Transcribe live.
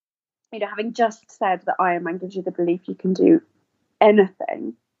having just said that Ironman gives you the belief you can do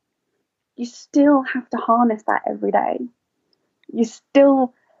anything, you still have to harness that every day. It's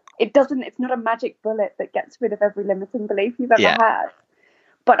not a magic bullet that gets rid of every limiting belief you've ever had.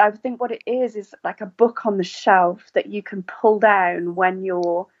 But I think what it is like a book on the shelf that you can pull down when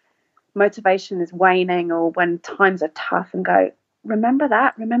your motivation is waning or when times are tough and go, remember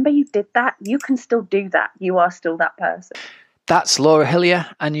that? Remember you did that? You can still do that. You are still that person. That's Laura Hillier,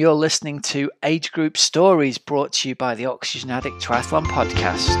 and you're listening to Age Group Stories, brought to you by the Oxygen Addict Triathlon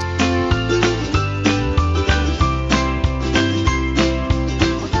Podcast.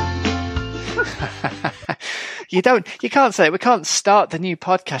 You can't say it. We can't start the new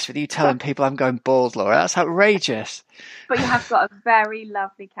podcast with you telling people I'm going bald, Laura. That's outrageous. But you have got a very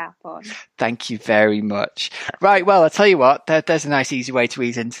lovely cap on. Thank you very much. Right, well, I'll tell you what, there's a nice easy way to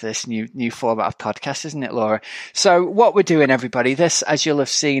ease into this new format of podcast, isn't it, Laura? So what we're doing, everybody, this, as you'll have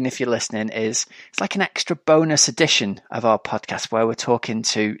seen if you're listening, it's like an extra bonus edition of our podcast where we're talking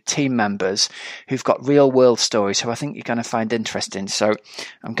to team members who've got real world stories who I think you're going to find interesting. So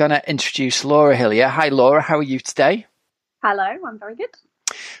I'm going to introduce Laura Hillier. Hi, Laura. How are you today? Hello, I'm very good.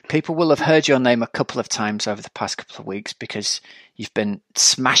 People will have heard your name a couple of times over the past couple of weeks because you've been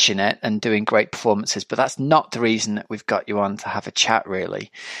smashing it and doing great performances, but that's not the reason that we've got you on to have a chat,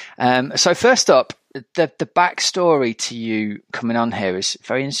 really. So first up, the backstory to you coming on here is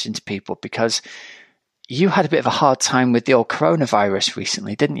very interesting to people because you had a bit of a hard time with the old coronavirus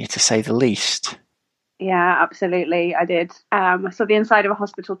recently, didn't you, to say the least? Yeah, absolutely. I did. I saw the inside of a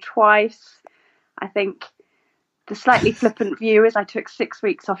hospital twice. I think the slightly flippant view is I took 6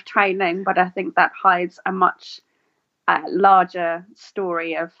 weeks off training, but I think that hides a much larger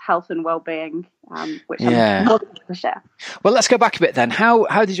story of health and well-being, which I'm more than happy to share. Well, let's go back a bit then. How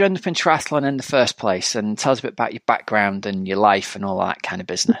did you end up in triathlon in the first place? And tell us a bit about your background and your life and all that kind of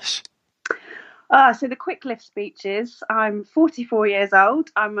business. So the quick lift speech is, I'm 44 years old.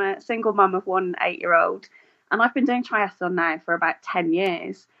 I'm a single mum of one 8-year-old, and I've been doing triathlon now for about 10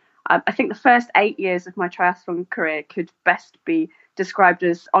 years. I think the first 8 years of my triathlon career could best be described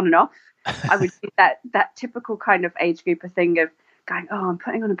as on and off. I would do that typical kind of age grouper thing of going, I'm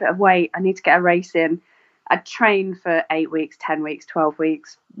putting on a bit of weight, I need to get a race in. I'd train for 8 weeks, 10 weeks, 12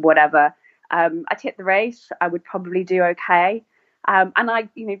 weeks, whatever. I'd hit the race, I would probably do okay. And I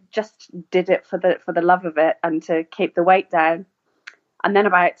just did it for the love of it and to keep the weight down. And then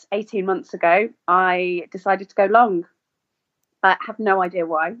about 18 months ago, I decided to go long. I have no idea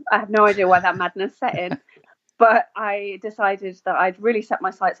why. I have no idea why that madness set in. But I decided that I'd really set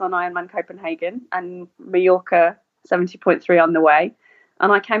my sights on Ironman Copenhagen and Mallorca 70.3 on the way.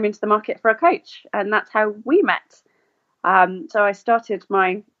 And I came into the market for a coach. And that's how we met. So I started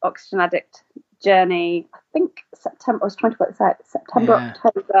my Oxygen Addict journey, I think September, I was trying to work this out,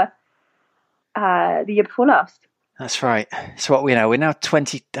 October, the year before last. That's right. So what we're now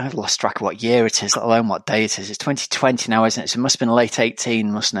 20, I've lost track of what year it is, let alone what day it is. It's 2020 now, isn't it? So it must have been late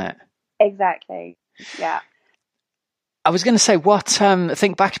 18, mustn't it? Exactly. Yeah. I was going to say,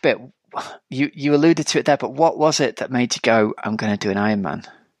 think back a bit. You alluded to it there, but what was it that made you go, I'm going to do an Ironman?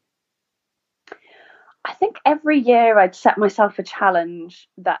 I think every year I'd set myself a challenge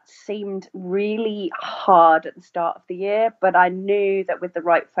that seemed really hard at the start of the year, but I knew that with the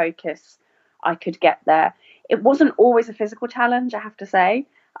right focus, I could get there. It wasn't always a physical challenge, I have to say.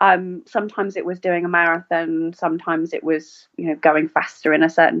 Sometimes it was doing a marathon. Sometimes it was, going faster in a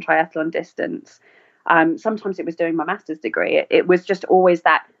certain triathlon distance. Sometimes it was doing my master's degree. It was just always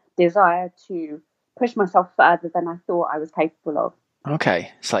that desire to push myself further than I thought I was capable of.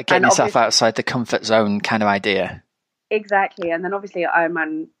 Okay. It's like getting yourself outside the comfort zone kind of idea. Exactly. And then obviously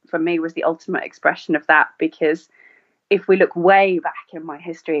Ironman for me was the ultimate expression of that, because if we look way back in my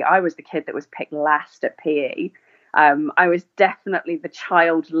history, I was the kid that was picked last at PE. I was definitely the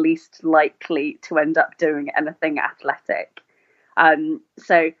child least likely to end up doing anything athletic.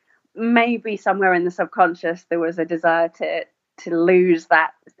 So maybe somewhere in the subconscious there was a desire to lose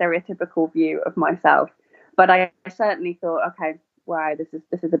that stereotypical view of myself. But I certainly thought, okay, wow,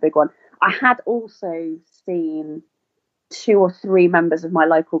 this is a big one. I had also seen 2 or 3 members of my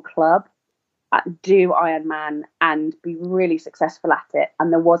local club do Ironman and be really successful at it.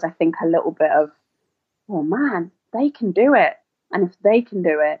 And there was, I think, a little bit of, oh man, they can do it. And if they can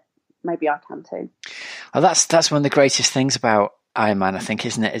do it, maybe I can too. Well, that's one of the greatest things about Ironman, I think,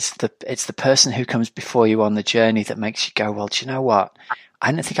 isn't it? It's the person who comes before you on the journey that makes you go, well, do you know what?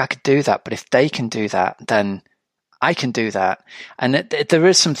 I don't think I could do that, but if they can do that, then I can do that. And there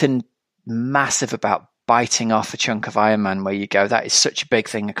is something massive about biting off a chunk of Ironman where you go, that is such a big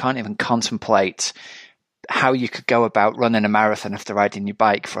thing. I can't even contemplate how you could go about running a marathon after riding your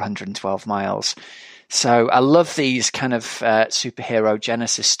bike for 112 miles. So I love these kind of superhero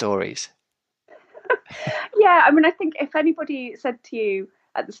genesis stories. Yeah, I mean, I think if anybody said to you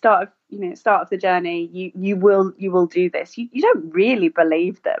at the start of the journey, you will do this, you don't really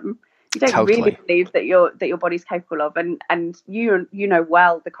believe them. You don't really believe that your body's capable of, and you know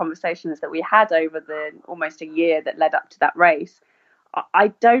well the conversations that we had over the almost a year that led up to that race. I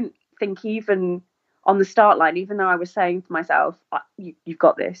don't think even on the start line, even though I was saying to myself, you've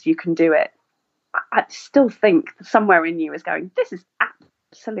got this, you can do it, I still think somewhere in you is going, this is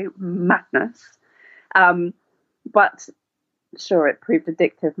absolute madness. But sure, it proved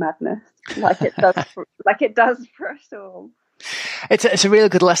addictive madness, like it does for us all. It's a really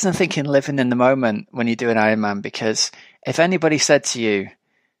good lesson, I think, in living in the moment when you do an Ironman, because if anybody said to you,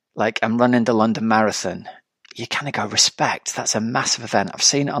 like, I'm running the London Marathon, you kind of go, respect, that's a massive event. I've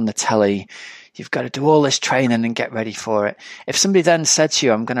seen it on the telly. You've got to do all this training and get ready for it. If somebody then said to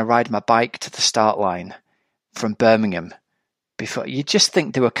you, I'm going to ride my bike to the start line from Birmingham, before, you just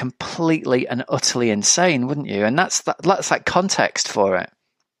think they were completely and utterly insane, wouldn't you? And that's like context for it.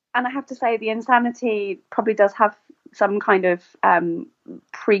 And I have to say, the insanity probably does have some kind of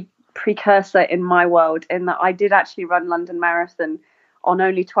precursor in my world, in that I did actually run London Marathon on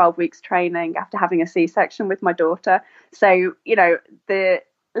only 12 weeks training after having a C-section with my daughter. So,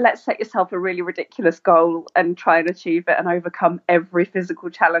 let's set yourself a really ridiculous goal and try and achieve it and overcome every physical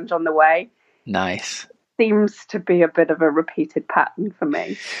challenge on the way. Nice. Seems to be a bit of a repeated pattern for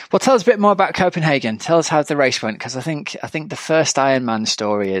me. Well, tell us a bit more about Copenhagen. Tell us how the race went, because I think the first Ironman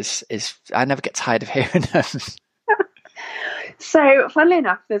story is I never get tired of hearing them. So, funnily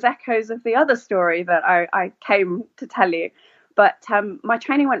enough, there's echoes of the other story that I came to tell you. But my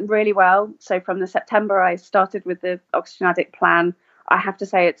training went really well. So from the September, I started with the Oxygen Addict plan. I have to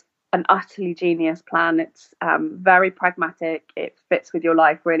say it's an utterly genius plan. It's very pragmatic. It fits with your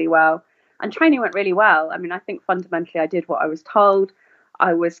life really well. And training went really well. I mean, I think fundamentally I did what I was told.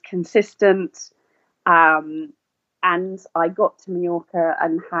 I was consistent. And I got to Mallorca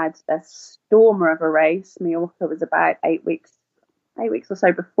and had a stormer of a race. Mallorca was about 8 weeks or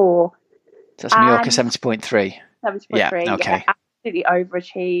so before. So that's Mallorca 70.3. 70.3. Yeah, okay. Yeah, absolutely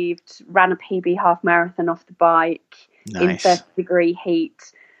overachieved. Ran a PB half marathon off the bike in 30-degree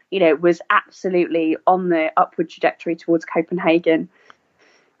heat. Was absolutely on the upward trajectory towards Copenhagen.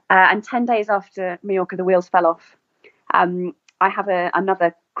 And 10 days after Mallorca, the wheels fell off. I have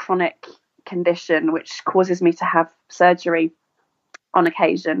another chronic condition which causes me to have surgery on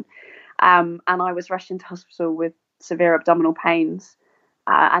occasion. And I was rushed into hospital with severe abdominal pains.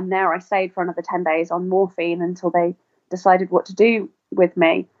 And there I stayed for another 10 days on morphine until they decided what to do with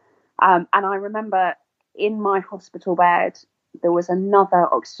me. And I remember in my hospital bed, there was another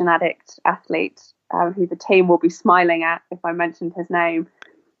Oxygen Addict athlete who the team will be smiling at if I mentioned his name.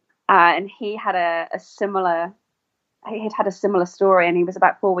 And he had a similar story, and he was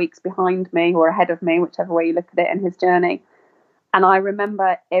about 4 weeks behind me or ahead of me, whichever way you look at it, in his journey. And I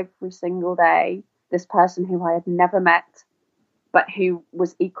remember every single day, this person who I had never met, but who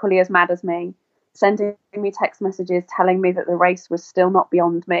was equally as mad as me, sending me text messages telling me that the race was still not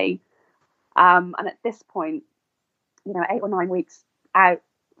beyond me. And at this point, 8 or 9 weeks out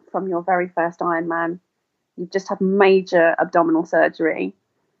from your very first Ironman, you've just had major abdominal surgery,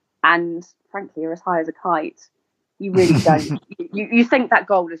 and frankly, you're as high as a kite. You really don't. you think that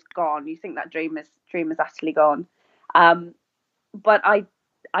goal is gone. You think that dream is utterly gone. But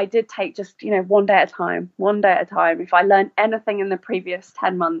I did take just one day at a time. If I learned anything in the previous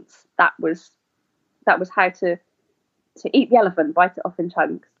 10 months, that was how to eat the elephant, bite it off in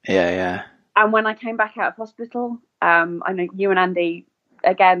chunks. Yeah. And when I came back out of hospital, I know you and Andy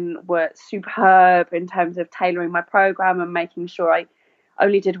again were superb in terms of tailoring my program and making sure I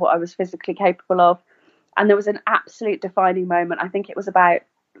only did what I was physically capable of. And there was an absolute defining moment. I think it was about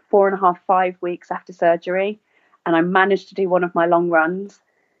 4.5, 5 weeks after surgery, and I managed to do one of my long runs.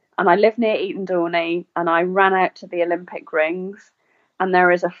 And I live near Eton Dorney, and I ran out to the Olympic rings. And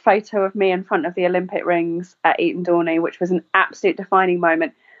there is a photo of me in front of the Olympic rings at Eton Dorney, which was an absolute defining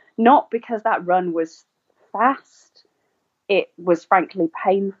moment. Not because that run was fast, it was frankly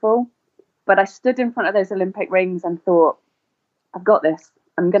painful. But I stood in front of those Olympic rings and thought, I've got this.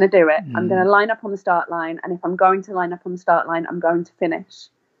 I'm going to do it. I'm going to line up on the start line. And if I'm going to line up on the start line, I'm going to finish.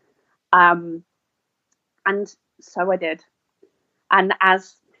 And so I did. And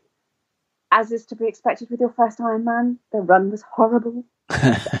as is to be expected with your first Ironman, the run was horrible.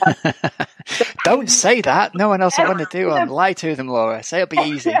 Don't say that. No one else will want to do it. Lie to them, Laura. Say it'll be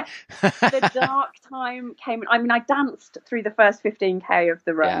easy. The dark time came. I mean, I danced through the first 15k of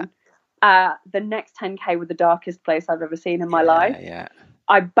the run. The next 10K were the darkest place I've ever seen in my life. Yeah.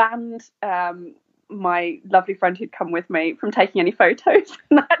 I banned my lovely friend who'd come with me from taking any photos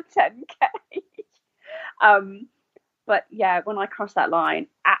in that 10K. But yeah, when I crossed that line,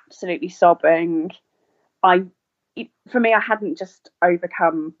 absolutely sobbing. For me, I hadn't just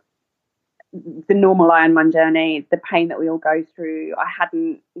overcome the normal Ironman journey, the pain that we all go through. I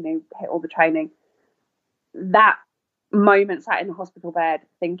hadn't, hit all the training. That moment sat in the hospital bed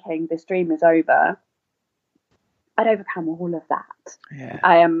thinking this dream is over, I'd overcome all of that.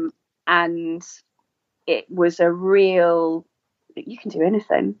 Yeah. And it was a real, you can do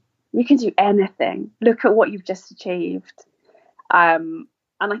anything. You can do anything. Look at what you've just achieved. And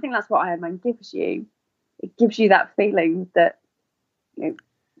I think that's what Ironman gives you. It gives you that feeling that,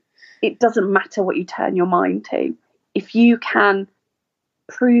 it doesn't matter what you turn your mind to. If you can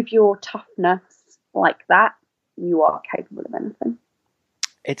prove your toughness like that, you are capable of anything.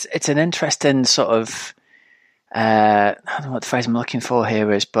 It's an interesting sort of, I don't know what the phrase I'm looking for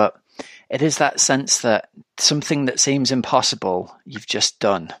here is, but it is that sense that something that seems impossible, you've just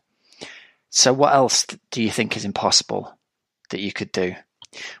done. So what else do you think is impossible that you could do?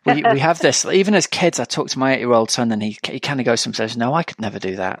 We have this, even as kids, I talk to my 8-year-old son and he kind of goes and says, no, I could never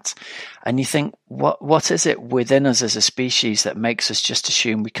do that. And you think, what is it within us as a species that makes us just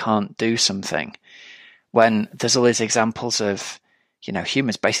assume we can't do something? When there's all these examples of,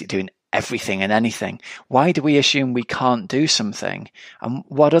 humans basically doing everything and anything. Why do we assume we can't do something? And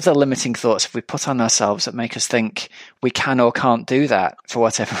what other limiting thoughts have we put on ourselves that make us think we can or can't do that for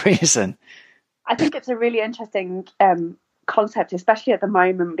whatever reason? I think it's a really interesting concept, especially at the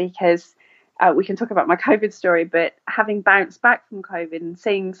moment, because we can talk about my COVID story, but having bounced back from COVID and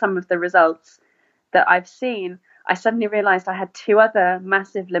seeing some of the results that I've seen, I suddenly realized I had 2 other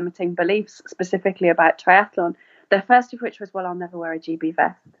massive limiting beliefs specifically about triathlon. The first of which was, well, I'll never wear a GB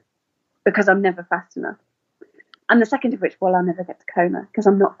vest because I'm never fast enough. And the second of which, well, I'll never get to Kona because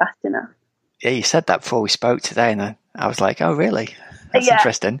I'm not fast enough. Yeah, you said that before we spoke today, and I was like, oh, really? That's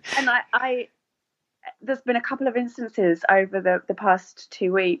interesting. And I there's been a couple of instances over the past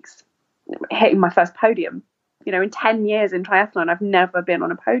 2 weeks hitting my first podium. In 10 years in triathlon, I've never been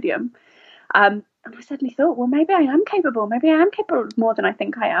on a podium. And I suddenly thought, well, maybe I am capable. Maybe I am capable of more than I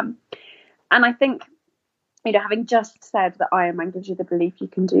think I am. And I think, having just said that Ironman gives you the belief you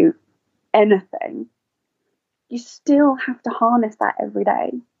can do anything, you still have to harness that every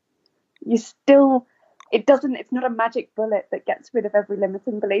day. It's not a magic bullet that gets rid of every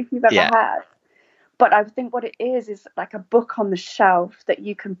limiting belief you've ever had. But I think what it is like a book on the shelf that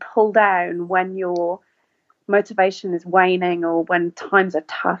you can pull down when your motivation is waning or when times are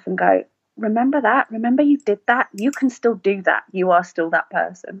tough and go, remember that? Remember you did that? You can still do that. You are still that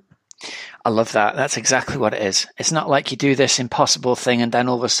person. I love that. That's exactly what it is. It's not like you do this impossible thing and then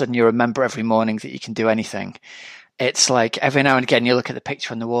all of a sudden you remember every morning that you can do anything. It's like every now and again you look at the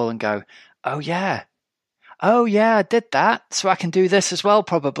picture on the wall and go, oh yeah, I did that. So I can do this as well,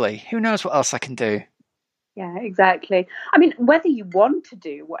 probably. Who knows what else I can do? Yeah, exactly. I mean, whether you want to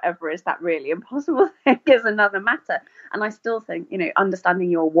do whatever is that really impossible thing is another matter. And I still think,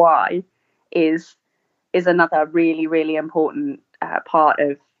 understanding your why is another really, really important part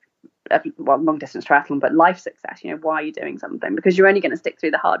of long distance triathlon, but life success. Why are you doing something? Because you're only going to stick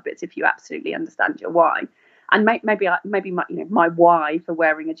through the hard bits if you absolutely understand your why. And maybe my why for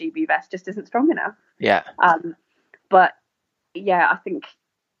wearing a GB vest just isn't strong enough. Yeah. But yeah, I think.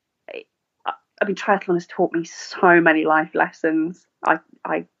 Triathlon has taught me so many life lessons. I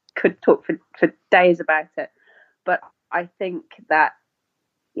could talk for days about it, but I think that,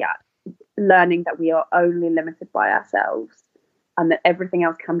 learning that we are only limited by ourselves and that everything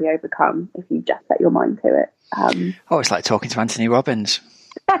else can be overcome if you just set your mind to it. It's like talking to Anthony Robbins.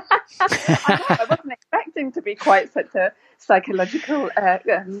 I wasn't expecting to be quite such a psychological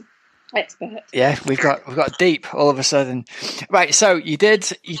expert. Yeah, we've got deep all of a sudden. Right, so you did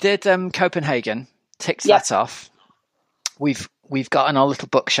Copenhagen, ticked that off. We've got on our little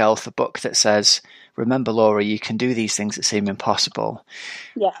bookshelf a book that says, remember, Laura, you can do these things that seem impossible.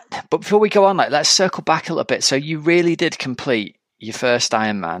 Yeah. But before we go on, let's circle back a little bit. So you really did complete your first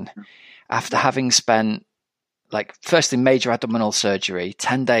Ironman after having spent, firstly, major abdominal surgery,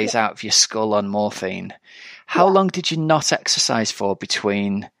 10 days out of your skull on morphine. How long did you not exercise for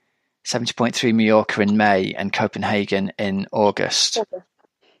between 70.3 Mallorca in May and Copenhagen in August?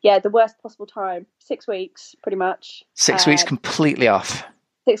 Yeah, the worst possible time. 6 weeks, pretty much. 6 weeks completely off.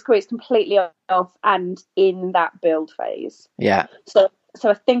 6 weeks completely off and in that build phase. Yeah. So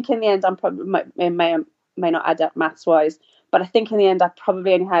I think in the end, I'm probably may not add up maths wise, but I think in the end I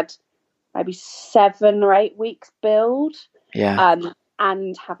probably only had maybe 7 or 8 weeks build. Yeah.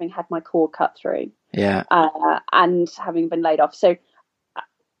 and having had my core cut through, and having been laid off. So,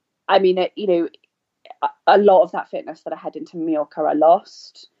 I mean, a lot of that fitness that I had into Mallorca, I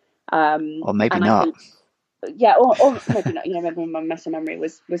lost. Or maybe not. Or maybe not. Maybe my muscle memory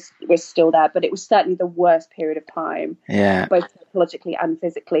was still there, but it was certainly the worst period of time, both psychologically and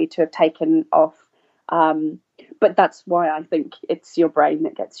physically, to have taken off. But that's why I think it's your brain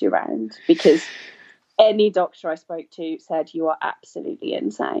that gets you around, because any doctor I spoke to said you are absolutely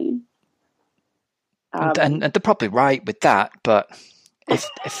insane. And they're probably right with that, but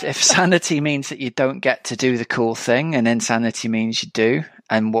if sanity means that you don't get to do the cool thing, and insanity means you do,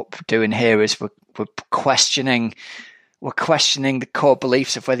 and what we're doing here is we're questioning the core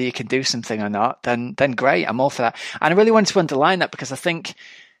beliefs of whether you can do something or not, then great, I'm all for that. And I really wanted to underline that, because I think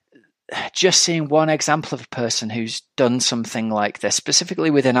just seeing one example of a person who's done something like this, specifically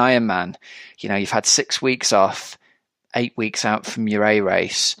with an Ironman, you've had 6 weeks off, 8 weeks out from your A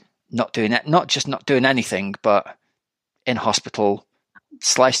race, not doing anything, but in hospital,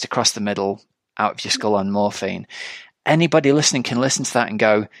 sliced across the middle, out of your skull on morphine. Anybody listening can listen to that and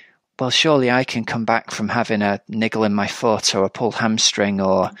go, well, surely I can come back from having a niggle in my foot or a pulled hamstring,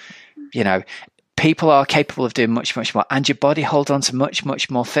 or, people are capable of doing much, much more. And your body holds on to much, much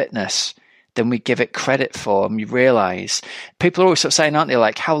more fitness than we give it credit for. And you realize, people are always sort of saying, aren't they,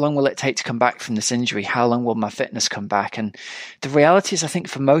 like, how long will it take to come back from this injury? How long will my fitness come back? And the reality is, I think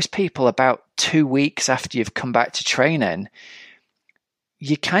for most people, about 2 weeks after you've come back to training,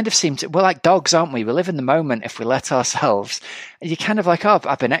 you kind of seem to, we're like dogs, aren't we? We live in the moment if we let ourselves. You're kind of like, oh,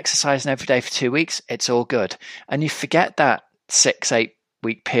 I've been exercising every day for 2 weeks. It's all good. And you forget that 6-8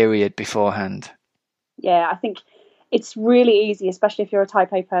 week period beforehand. Yeah, I think it's really easy, especially if you're a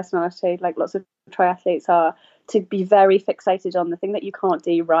type A personality, like lots of triathletes are, to be very fixated on the thing that you can't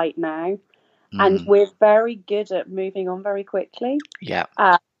do right now. And we're very good at moving on very quickly. Yeah.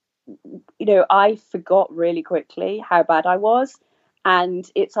 I forgot really quickly how bad I was. And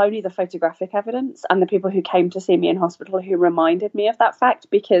it's only the photographic evidence and the people who came to see me in hospital who reminded me of that fact,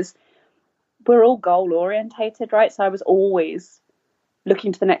 because we're all goal orientated, right? So I was always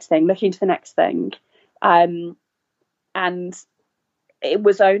looking to the next thing. And it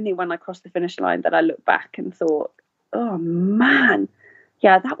was only when I crossed the finish line that I looked back and thought, oh man,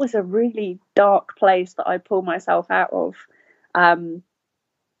 yeah, that was a really dark place that I pulled myself out of. I mean,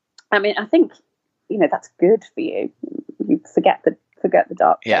 I think, that's good for you. You forget the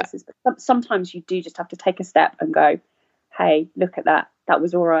dark places, but sometimes you do just have to take a step and go, hey, look at that. That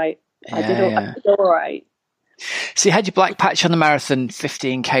was all right. I did all right. So you had your black patch on the marathon,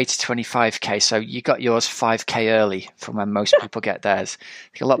 15k to 25k. So you got yours 5k early from when most people get theirs. I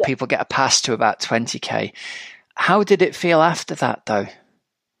think a lot of people get a pass to about 20k. How did it feel after that, though?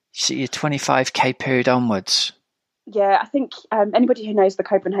 So your 25k period onwards. Yeah, I think anybody who knows the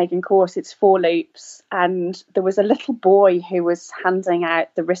Copenhagen course, it's 4 loops, and there was a little boy who was handing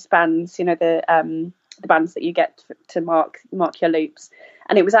out the wristbands, the bands that you get to mark your loops.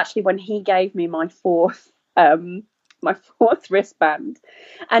 And it was actually when he gave me my fourth wristband,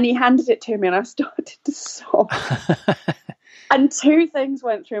 and he handed it to me, and I started to sob. And 2 things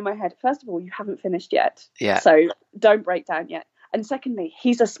went through my head. First of all, you haven't finished yet, so don't break down yet. And secondly,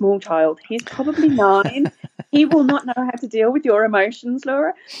 he's a small child. He's probably 9. He will not know how to deal with your emotions,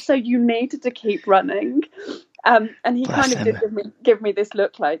 Laura. So you needed to keep running. And he kind of did give me this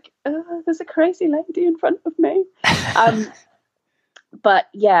look like, oh, there's a crazy lady in front of me. But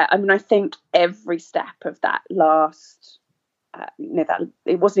yeah, I mean, I think every step of that last, that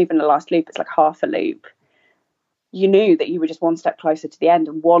it wasn't even the last loop. It's like half a loop. You knew that you were just one step closer to the end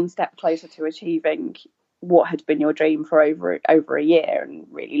and one step closer to achieving what had been your dream for over a year and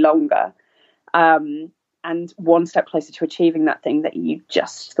really longer. And one step closer to achieving that thing that you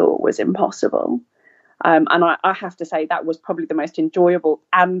just thought was impossible. And I have to say that was probably the most enjoyable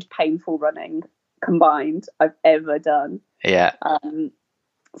and painful running combined I've ever done. Yeah.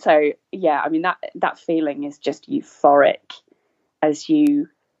 So yeah, I mean, that feeling is just euphoric as you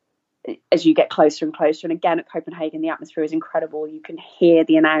get closer and closer. And again, at Copenhagen, the atmosphere is incredible. You can hear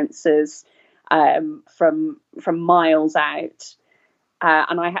the announcers from miles out.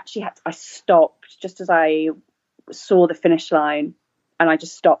 And I stopped just as I saw the finish line, and I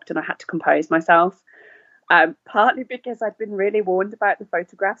just stopped and I had to compose myself. Partly because I'd been really warned about the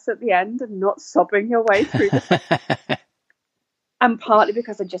photographs at the end and not sobbing your way through and partly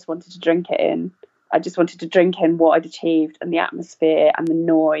because I just wanted to drink it in. I just wanted to drink in what I'd achieved and the atmosphere and the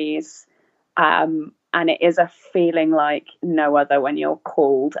noise. And it is a feeling like no other when you're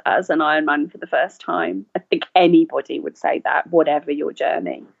called as an Ironman for the first time. I think anybody would say that, whatever your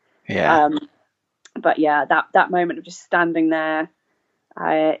journey. Yeah. But yeah, that moment of just standing there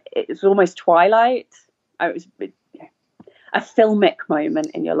It was almost twilight. It was a filmic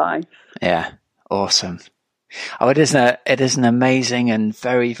moment in your life. Yeah, awesome. Oh, it is an amazing and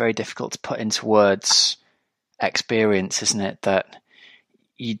very, very difficult to put into words experience, isn't it? That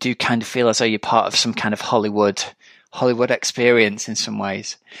you do kind of feel as though you're part of some kind of Hollywood experience in some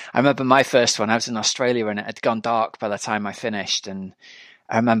ways. I remember my first one, I was in Australia and it had gone dark by the time I finished. And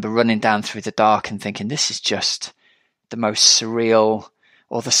I remember running down through the dark and thinking, this is just the most surreal,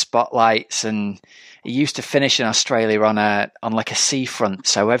 all the spotlights. And it used to finish in Australia on like a seafront.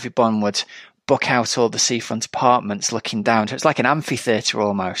 So everyone would book out all the seafront apartments looking down. So it's like an amphitheatre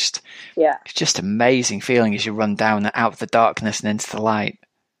almost. Yeah. It's just amazing feeling as you run down out of the darkness and into the light.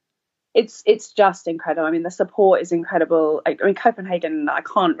 It's just incredible. I mean, the support is incredible. I mean, Copenhagen, I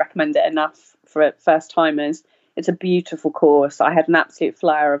can't recommend it enough for first timers. It's a beautiful course. I had an absolute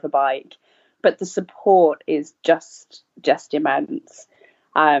flyer of a bike, but the support is just immense.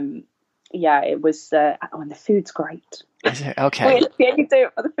 Yeah, it was. And the food's great. Is it? Okay. We only do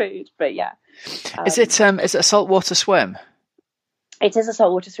it for the food, but yeah. Is it a saltwater swim? It is a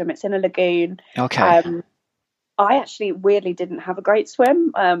saltwater swim. It's in a lagoon. Okay. I actually weirdly didn't have a great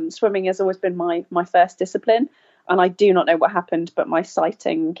swim. Swimming has always been my first discipline, and I do not know what happened, but my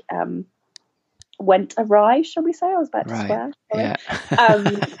sighting went awry, shall we say? I was about to swear. Yeah.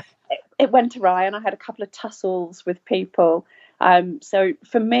 It went awry, and I had a couple of tussles with people. So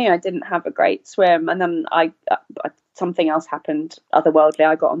for me, I didn't have a great swim, and then something else happened otherworldly.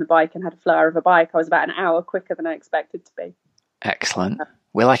 I got on the bike and had a flare of a bike. I was about an hour quicker than I expected to be. Excellent.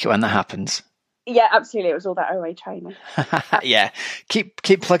 We like it when that happens. Yeah, absolutely. It was all that OA training. Yeah,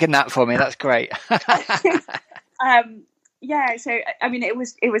 keep plugging that for me. That's great. Yeah. So I mean, it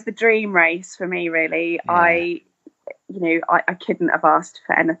was the dream race for me, really. Yeah. I couldn't have asked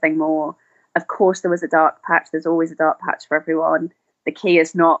for anything more. Of course, there was a dark patch. There's always a dark patch for everyone. The key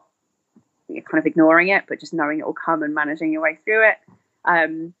is not kind of ignoring it, but just knowing it will come and managing your way through it.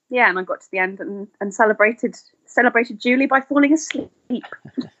 Yeah, and I got to the end and celebrated Julie by falling asleep.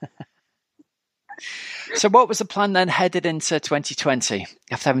 So what was the plan then headed into 2020?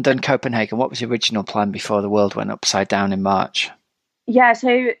 After having done Copenhagen, what was the original plan before the world went upside down in March? Yeah,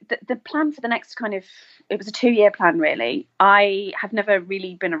 so the plan for the next it was a 2-year plan, really. I have never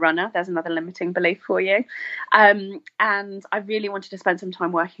really been a runner. There's another limiting belief for you. And I really wanted to spend some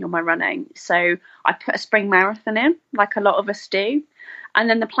time working on my running. So I put a spring marathon in, like a lot of us do. And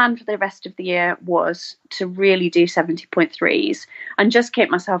then the plan for the rest of the year was to really do 70.3s and just keep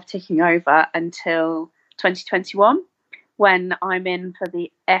myself ticking over until 2021, when I'm in for the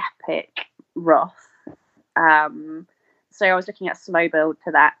epic Roth. So I was looking at slow build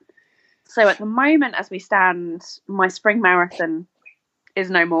to that. So at the moment, as we stand, my spring marathon is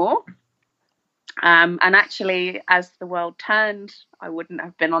no more. And actually, as the world turned, I wouldn't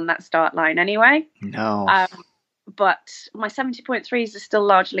have been on that start line anyway. No. But my 70.3s are still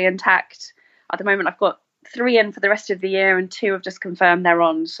largely intact. At the moment, I've got 3 in for the rest of the year and 2 have just confirmed they're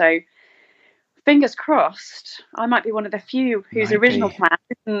on. So fingers crossed, I might be one of the few whose original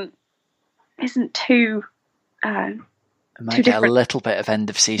plan isn't too I might get a little bit of end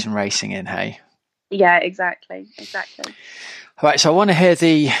of season racing in, hey? Yeah, exactly. All right, so I want to hear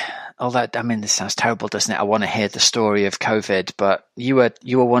this sounds terrible, doesn't it? I want to hear the story of COVID, but you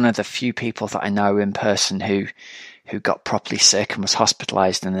were one of the few people that I know in person who got properly sick and was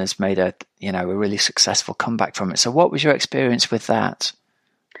hospitalized and has made a really successful comeback from it. So what was your experience with that?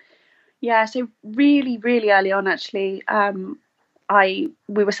 Yeah, so really, really early on, actually,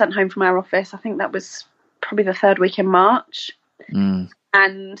 we were sent home from our office. I think that was probably the 3rd week in March. And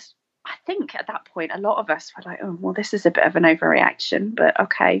I think at that point, a lot of us were like, oh, well, this is a bit of an overreaction, but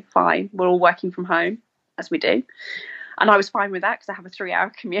okay, fine. We're all working from home, as we do. And I was fine with that because I have a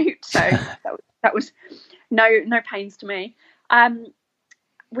 3-hour commute. So that was no pains to me.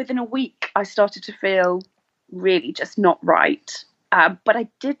 Within a week, I started to feel really just not right. But I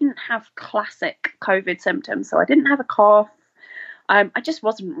didn't have classic COVID symptoms. So I didn't have a cough. I just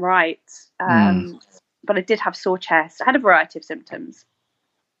wasn't right. But I did have sore chest. I had a variety of symptoms.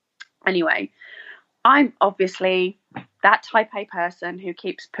 Anyway, I'm obviously that type A person who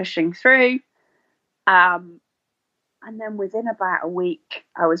keeps pushing through. And then within about a week,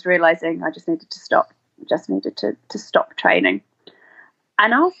 I was realizing I just needed to stop. Just needed to stop training.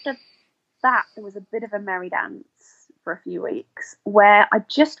 And after that, there was a bit of a merry dance for a few weeks where I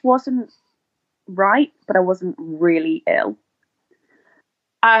just wasn't right, but I wasn't really ill.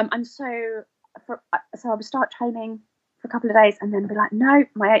 And so I would start training for a couple of days and then be like, no,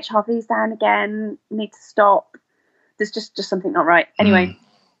 my HRV's down again, need to stop. There's just something not right. Anyway,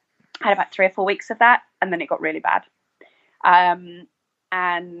 I had about 3 or 4 weeks of that and then it got really bad.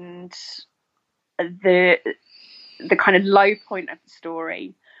 And the kind of low point of the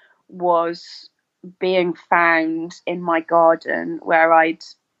story was being found in my garden where I'd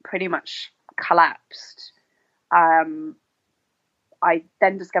pretty much collapsed. I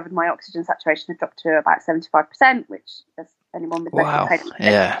then discovered my oxygen saturation had dropped to about 75%, which, as anyone with medical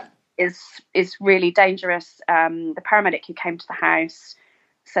training is really dangerous. The paramedic who came to the house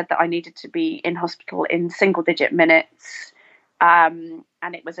said that I needed to be in hospital in single-digit minutes, and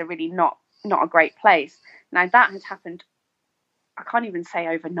it was a really not a great place. Now, that had happened, I can't even say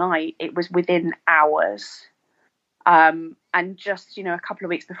overnight, it was within hours. And just, a couple of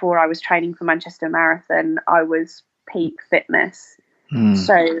weeks before I was training for Manchester Marathon, I was peak fitness.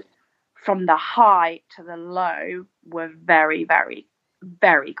 So from the high to the low were very, very,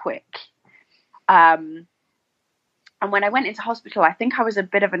 very quick. And when I went into hospital, I think I was a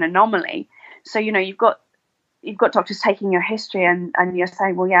bit of an anomaly. So, you've got doctors taking your history and you're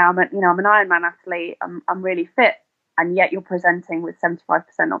saying, well, yeah, I'm an Ironman athlete. I'm really fit. And yet you're presenting with 75%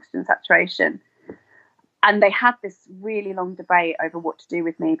 oxygen saturation. And they had this really long debate over what to do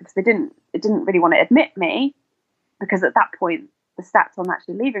with me because they didn't really want to admit me, because at that point the stats on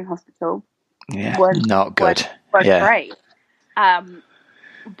actually leaving hospital weren't not good. Weren't great.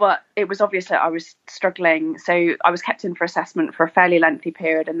 But it was obvious that I was struggling. So I was kept in for assessment for a fairly lengthy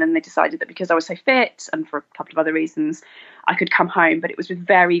period. And then they decided that because I was so fit and for a couple of other reasons, I could come home. But it was with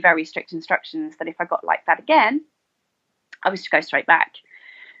very, very strict instructions that if I got like that again, I was to go straight back.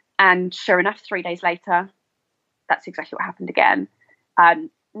 And sure enough, 3 days later, that's exactly what happened again.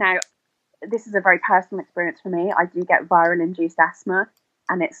 Now, this is a very personal experience for me. I do get viral-induced asthma.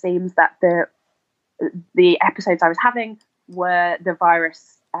 And it seems that the episodes I was having were the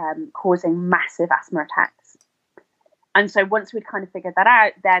virus causing massive asthma attacks. And so once we'd kind of figured that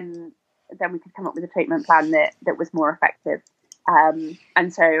out, then we could come up with a treatment plan that was more effective.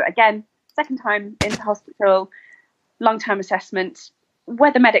 And so again, second time into hospital, long-term assessment,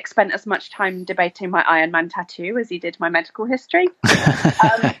 where the medic spent as much time debating my Ironman tattoo as he did my medical history.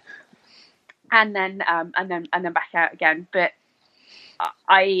 And then back out again. But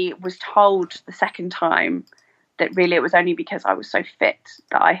I was told the second time that really it was only because I was so fit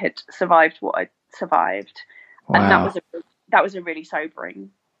that I had survived what I'd survived. Wow. And that was a really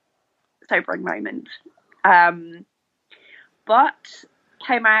sobering moment. But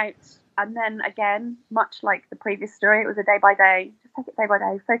came out, and then again, much like the previous story, it was a day by day. Just take it day by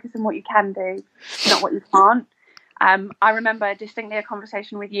day. Focus on what you can do, not what you can't. I remember distinctly a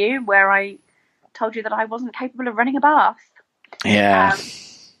conversation with you where I told you that I wasn't capable of running a bath. Yeah.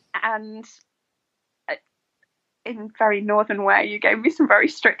 And in very northern way, you gave me some very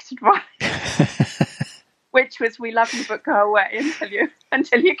strict advice, which was, we love you, but go away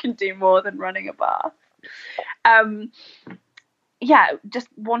until you can do more than running a bath. Just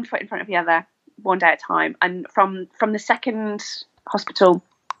one foot in front of the other, one day at a time. And from the second hospital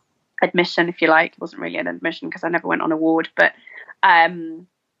admission, if you like, it wasn't really an admission because I never went on a ward, but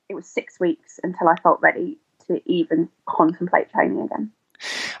it was 6 weeks until I felt ready to even contemplate training again.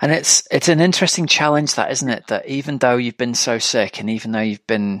 And it's an interesting challenge, that, isn't it? That even though you've been so sick, and even though you've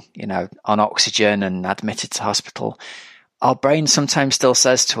been, on oxygen and admitted to hospital, our brain sometimes still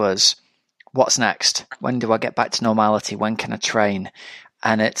says to us, "What's next? When do I get back to normality? When can I train?"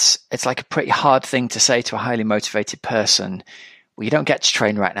 And it's like a pretty hard thing to say to a highly motivated person. Well, you don't get to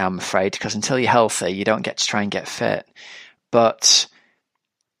train right now, I'm afraid, because until you're healthy, you don't get to try and get fit. But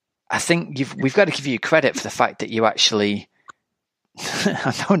I think we've got to give you credit for the fact that you actually,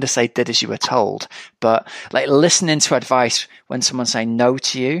 I don't want to say did as you were told, but like listening to advice when someone's saying no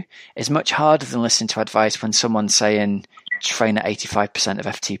to you is much harder than listening to advice when someone's saying train at 85% of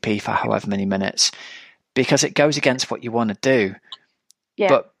FTP for however many minutes, because it goes against what you want to do. Yeah.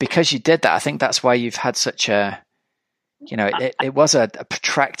 But because you did that, I think that's why you've had such a, it was a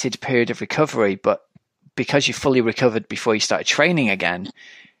protracted period of recovery, but because you fully recovered before you started training again,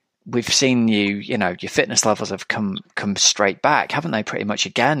 we've seen your fitness levels have come straight back, haven't they, pretty much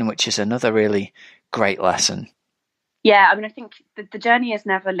again, which is another really great lesson. Yeah, I mean, I think the journey is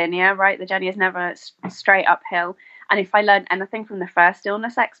never linear, right? The journey is never straight uphill. And if I learned anything from the first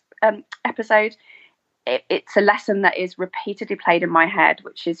illness episode, it's a lesson that is repeatedly played in my head,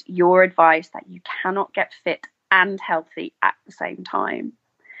 which is your advice that you cannot get fit and healthy at the same time.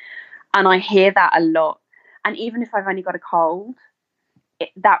 And I hear that a lot. And even if I've only got a cold,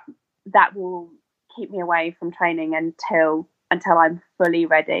 that will keep me away from training until I'm fully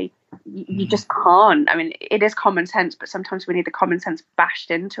ready. You just can't. I mean, it is common sense, but sometimes we need the common sense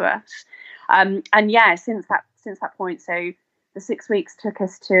bashed into us. And yeah, since that point, so the 6 weeks took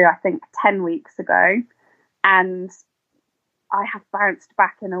us to, I think, 10 weeks ago, and I have bounced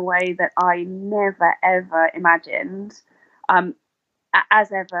back in a way that I never, ever imagined.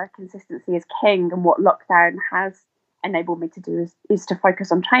 As ever, consistency is king, and what lockdown has enabled me to do is to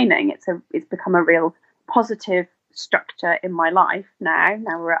focus on training. It's become a real positive structure in my life now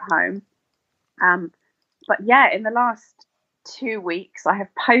we're at home. But yeah, in the last 2 weeks, I have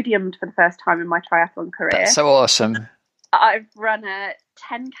podiumed for the first time in my triathlon career. That's so awesome. I've run a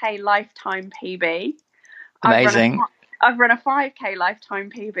 10K lifetime PB. Amazing. I've run a 5K lifetime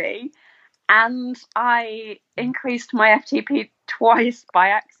PB, and I increased my FTP twice by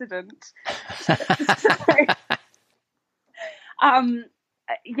accident. I've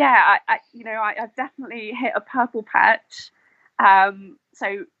definitely hit a purple patch.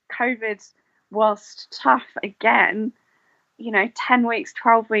 So COVID, whilst tough again, 10 weeks,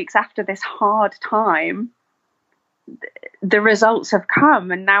 12 weeks after this hard time, the results have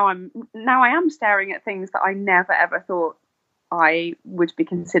come, and now I am staring at things that I never ever thought I would be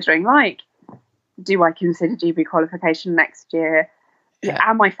considering. Like, do I consider GB qualification next year? Yeah.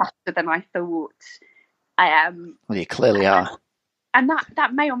 Am I faster than I thought? I am. Well, you clearly are. And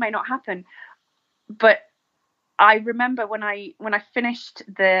that may or may not happen. But I remember when I finished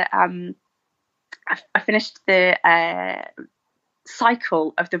the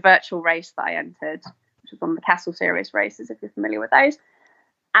cycle of the virtual race that I entered, which was one of the Castle Series races, if you're familiar with those.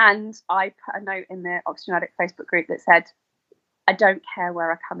 And I put a note in the Oxygen Addict Facebook group that said, I don't care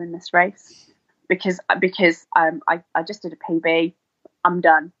where I come in this race because I just did a PB. I'm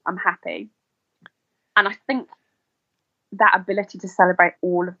done. I'm happy. And I think that ability to celebrate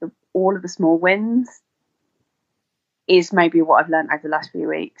all of the small wins is maybe what I've learned over the last few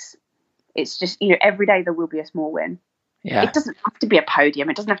weeks. It's just, every day there will be a small win. Yeah. It doesn't have to be a podium.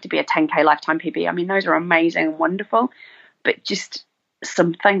 It doesn't have to be a 10K lifetime PB. I mean, those are amazing and wonderful, but just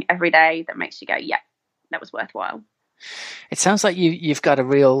something every day that makes you go, yeah, that was worthwhile. It sounds like you've got a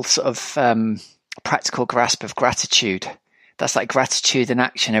real sort of practical grasp of gratitude. That's like gratitude in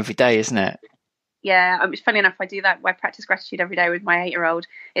action every day, isn't it? Yeah, it's funny enough, I do that. I practice gratitude every day with my 8-year-old.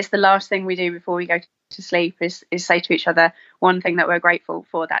 It's the last thing we do before we go to sleep is say to each other one thing that we're grateful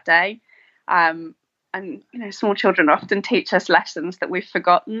for that day. And small children often teach us lessons that we've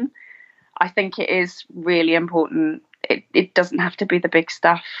forgotten. I think it is really important. It doesn't have to be the big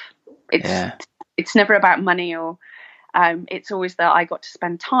stuff. It's never about money, or it's always that I got to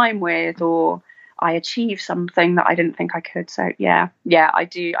spend time with, or I achieved something that I didn't think I could. So yeah, I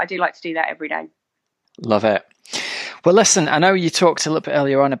do like to do that every day. Love it. Well, listen, I know you talked a little bit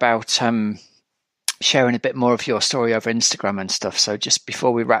earlier on about sharing a bit more of your story over Instagram and stuff. So just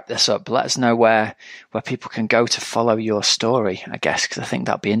before we wrap this up, let us know where people can go to follow your story, I guess, because I think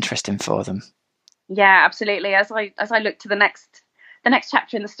that'd be interesting for them. Yeah, absolutely. As I look to the next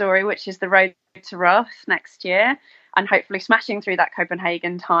chapter in the story, which is the road to Roth next year, and hopefully smashing through that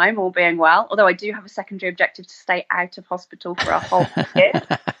Copenhagen time, all being well. Although I do have a secondary objective to stay out of hospital for a whole year.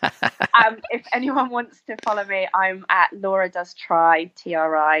 If anyone wants to follow me, I'm at Laura Does Try,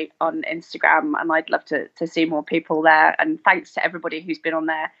 TRI, on Instagram, and I'd love to see more people there. And thanks to everybody who's been on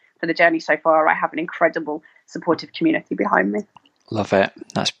there for the journey so far. I have an incredible supportive community behind me. Love it.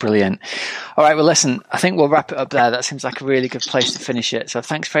 That's brilliant. All right. Well, listen, I think we'll wrap it up there. That seems like a really good place to finish it. So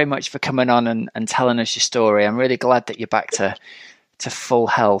thanks very much for coming on and telling us your story. I'm really glad that you're back to full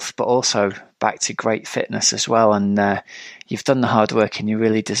health, but also back to great fitness as well. And you've done the hard work and you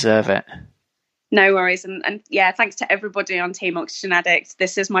really deserve it. No worries. And yeah, thanks to everybody on Team Oxygen Addict.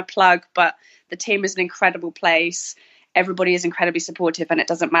 This is my plug, but the team is an incredible place. Everybody is incredibly supportive, and it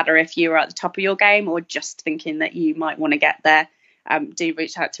doesn't matter if you're at the top of your game or just thinking that you might want to get there. Do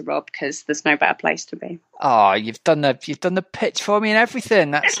reach out to Rob, because there's no better place to be. Oh, you've done the pitch for me and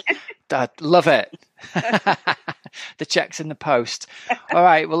everything. I love it. The check's in the post. All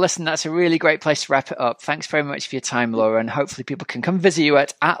right. Well, listen, that's a really great place to wrap it up. Thanks very much for your time, Laura, and hopefully people can come visit you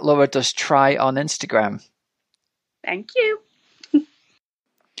at Laura Does Try on Instagram. Thank you.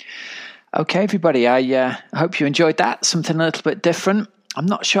 Okay, everybody. I hope you enjoyed that. Something a little bit different. I'm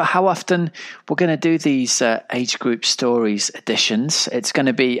not sure how often we're going to do these age group stories editions. It's going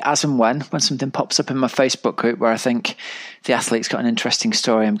to be as and when something pops up in my Facebook group where I think the athlete's got an interesting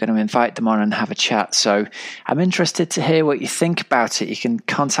story, I'm going to invite them on and have a chat. So I'm interested to hear what you think about it. You can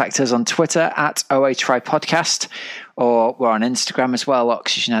contact us on Twitter at OA Podcast, or we're on Instagram as well,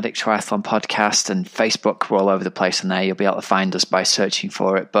 Oxygen Addict Triathlon Podcast, and Facebook. We're all over the place on there. You'll be able to find us by searching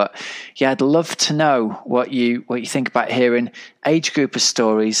for it. But yeah, I'd love to know what you think about hearing age grouper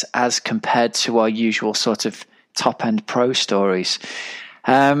stories as compared to our usual sort of top end pro stories.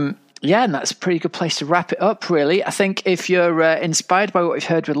 Yeah, and that's a pretty good place to wrap it up, really. I think if you're inspired by what we've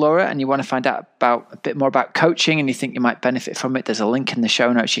heard with Laura and you want to find out about a bit more about coaching and you think you might benefit from it, there's a link in the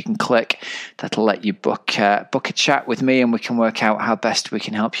show notes you can click that'll let you book a chat with me, and we can work out how best we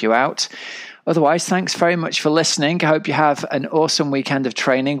can help you out. Otherwise, thanks very much for listening. I hope you have an awesome weekend of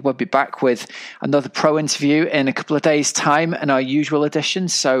training. We'll be back with another pro interview in a couple of days' time in our usual edition.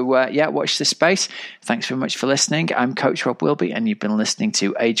 So, watch this space. Thanks very much for listening. I'm Coach Rob Wilby, and you've been listening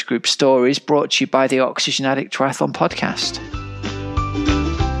to Age Group Stories, brought to you by the Oxygen Addict Triathlon Podcast.